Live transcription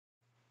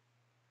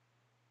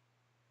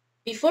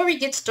Before we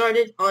get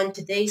started on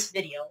today's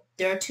video,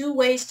 there are two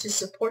ways to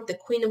support the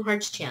Kingdom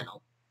Hearts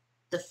channel.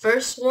 The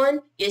first one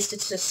is to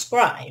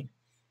subscribe,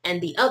 and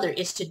the other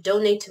is to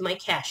donate to my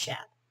Cash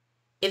App.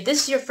 If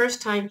this is your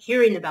first time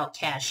hearing about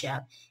Cash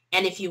App,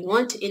 and if you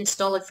want to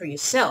install it for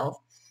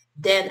yourself,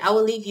 then I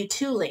will leave you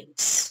two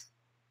links.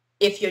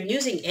 If you're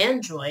using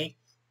Android,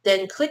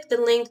 then click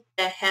the link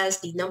that has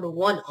the number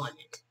 1 on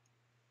it.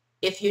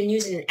 If you're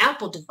using an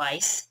Apple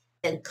device,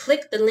 then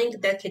click the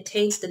link that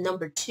contains the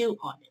number 2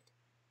 on it.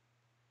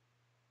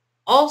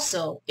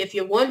 Also, if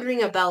you're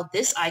wondering about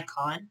this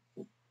icon,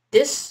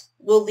 this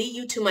will lead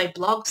you to my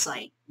blog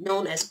site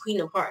known as Queen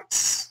of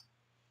Hearts.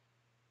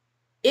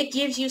 It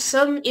gives you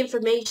some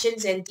information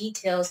and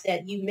details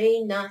that you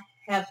may not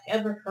have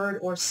ever heard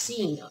or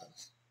seen of.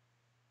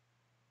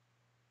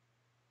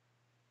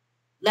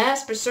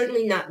 Last but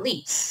certainly not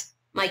least,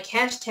 my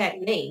hashtag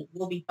name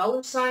will be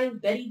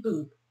 $Betty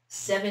Boop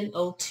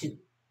 702.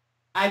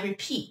 I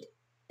repeat,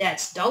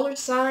 that's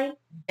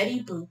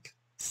 $Betty Boop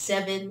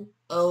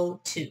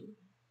 702.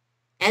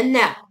 And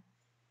now,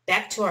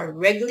 back to our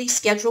regularly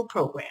scheduled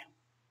program.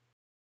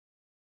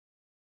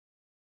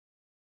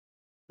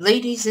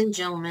 Ladies and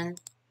gentlemen,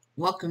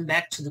 welcome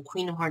back to the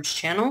Queen of Hearts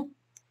channel.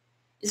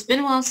 It's been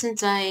a while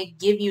since I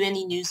give you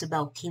any news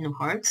about Kingdom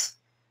Hearts,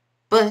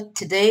 but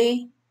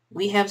today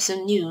we have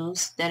some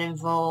news that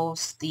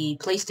involves the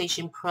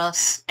PlayStation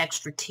Plus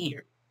extra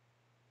tier.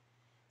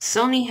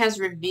 Sony has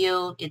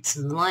revealed its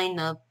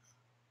lineup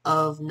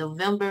of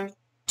November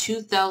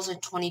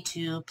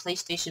 2022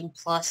 PlayStation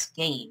Plus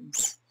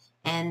games,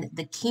 and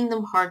the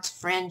Kingdom Hearts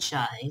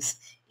franchise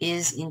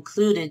is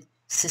included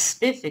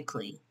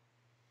specifically.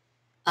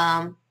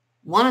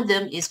 One of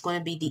them is going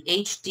to be the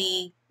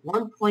HD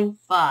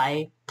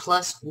 1.5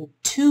 plus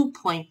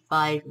 2.5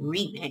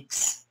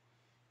 remix,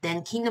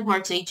 then Kingdom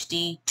Hearts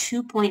HD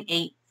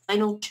 2.8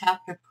 Final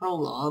Chapter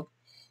Prologue,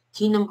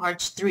 Kingdom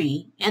Hearts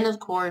 3, and of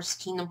course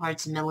Kingdom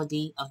Hearts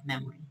Melody of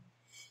Memory.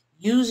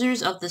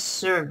 Users of the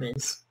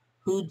service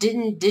who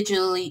didn't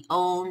digitally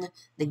own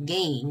the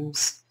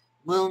games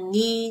will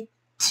need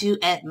to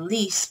at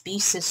least be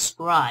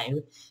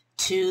subscribed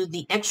to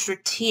the extra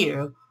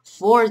tier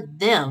for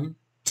them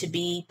to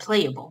be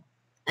playable.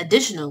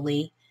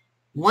 Additionally,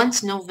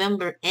 once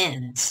November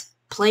ends,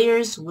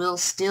 players will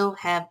still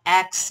have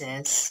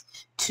access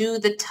to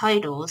the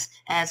titles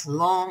as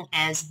long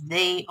as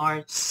they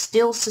are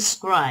still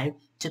subscribed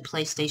to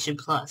PlayStation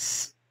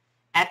Plus.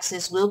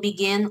 Access will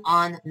begin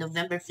on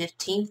November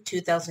 15th,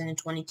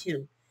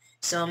 2022.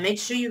 So make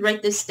sure you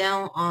write this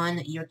down on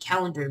your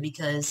calendar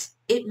because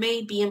it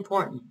may be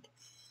important.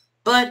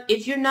 But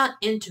if you're not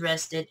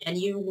interested and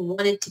you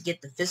wanted to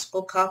get the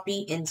physical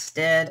copy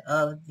instead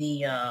of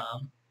the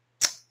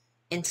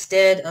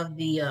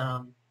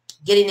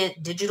getting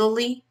it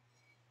digitally,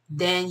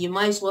 then you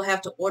might as well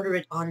have to order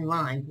it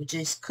online, which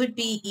could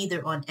be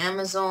either on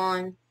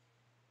Amazon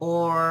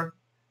or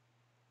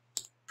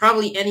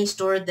probably any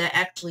store that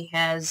actually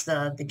has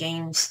the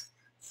games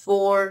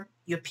for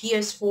your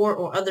PS4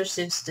 or other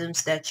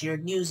systems that you're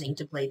using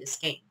to play this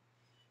game.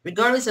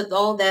 Regardless of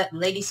all that,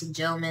 ladies and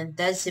gentlemen,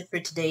 that's it for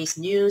today's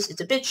news.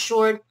 It's a bit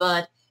short,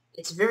 but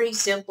it's very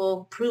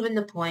simple, proving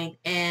the point,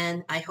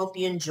 and I hope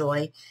you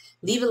enjoy.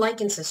 Leave a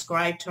like and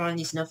subscribe, turn on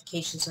these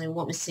notifications so you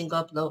won't miss a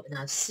single upload, and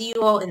I'll see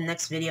you all in the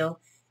next video.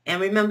 And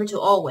remember to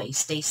always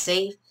stay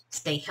safe,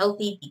 stay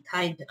healthy, be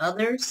kind to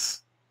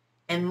others,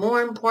 and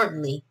more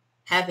importantly,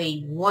 have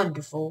a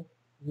wonderful,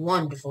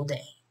 wonderful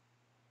day.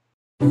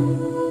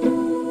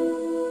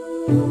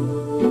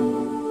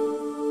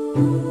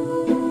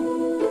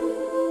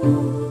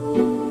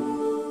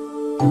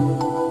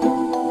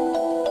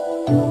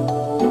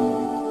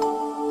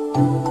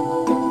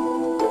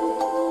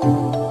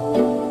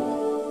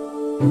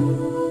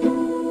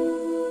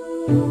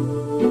 Thank you.